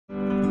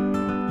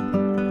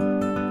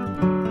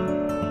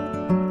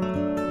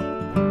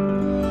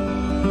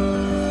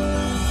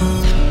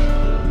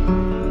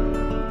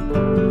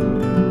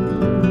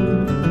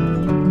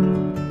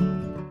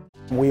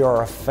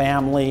are a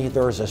family.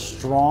 There's a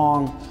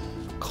strong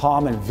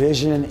common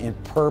vision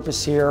and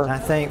purpose here. I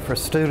think for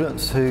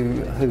students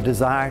who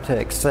desire to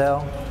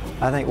excel,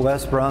 I think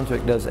West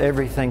Brunswick does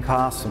everything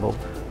possible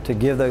to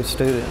give those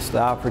students the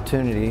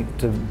opportunity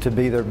to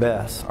be their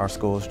best. Our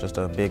school is just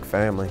a big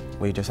family.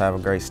 We just have a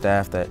great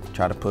staff that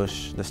try to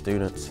push the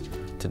students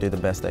to do the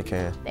best they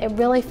can. It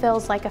really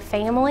feels like a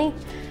family,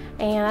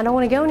 and I don't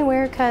want to go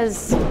anywhere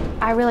because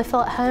I really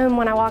feel at home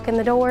when I walk in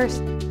the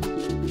doors.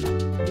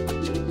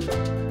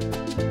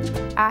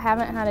 I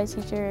haven't had a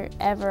teacher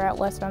ever at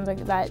West Brunswick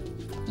that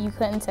you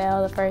couldn't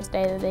tell the first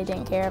day that they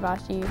didn't care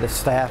about you. The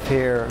staff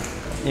here,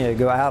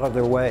 go out of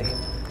their way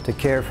to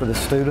care for the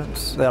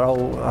students. That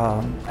old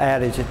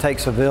adage, it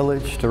takes a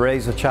village to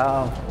raise a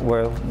child,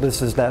 well,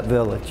 this is that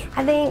village.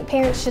 I think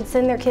parents should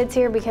send their kids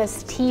here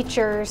because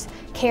teachers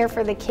care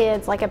for the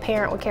kids like a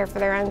parent would care for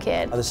their own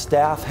kid. The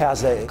staff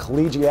has a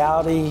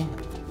collegiality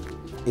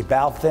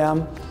about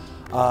them.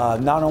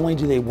 Not only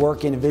do they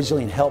work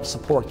individually and help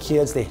support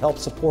kids, they help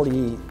support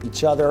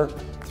each other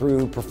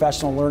through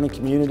professional learning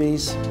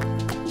communities.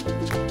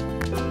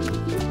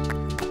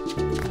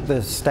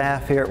 The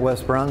staff here at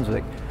West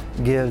Brunswick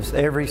gives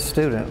every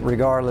student,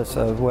 regardless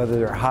of whether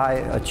they're high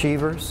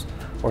achievers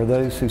or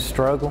those who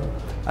struggle,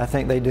 I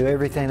think they do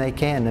everything they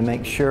can to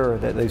make sure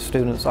that those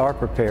students are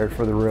prepared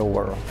for the real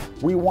world.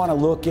 We want to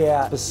look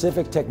at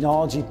specific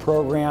technology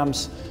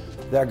programs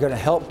that are going to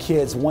help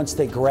kids, once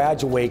they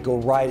graduate, go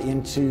right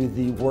into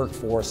the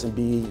workforce and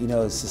be,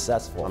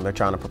 successful. They're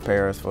trying to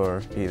prepare us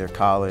for either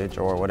college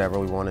or whatever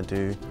we want to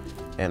do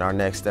in our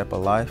next step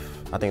of life.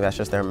 I think that's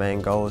just their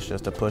main goal, is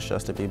just to push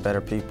us to be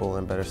better people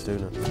and better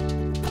students.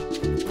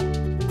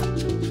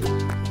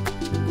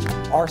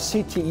 Our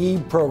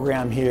CTE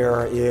program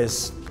here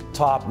is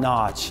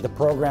top-notch. The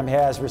program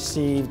has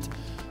received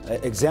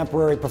an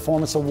Exemplary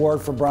Performance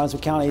Award for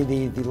Brunswick County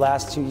the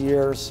last 2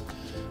 years.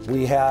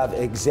 We have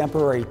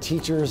exemplary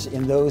teachers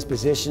in those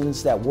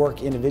positions that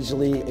work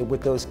individually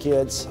with those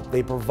kids.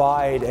 They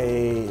provide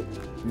a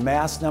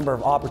mass number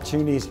of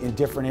opportunities in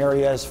different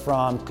areas,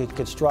 from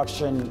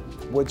construction,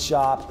 wood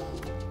shop,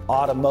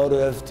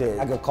 automotive, to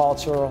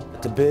agricultural,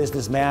 to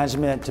business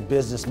management, to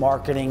business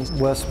marketing.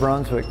 West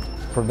Brunswick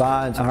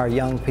provides our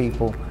young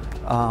people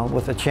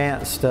with a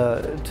chance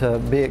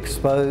to be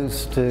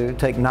exposed to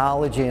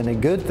technology and the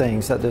good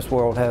things that this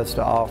world has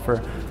to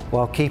offer,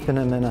 while keeping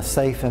them in a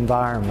safe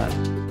environment.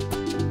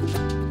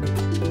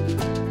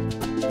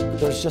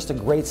 There's just a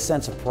great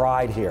sense of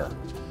pride here.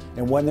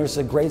 And when there's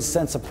a great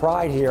sense of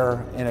pride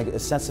here and a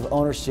sense of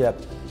ownership,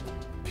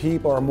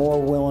 people are more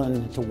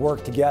willing to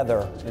work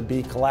together and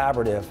be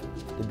collaborative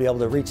to be able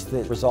to reach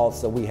the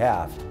results that we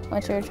have.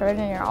 Once you're a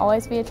Trojan, you'll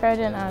always be a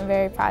Trojan, and I'm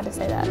very proud to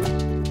say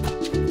that.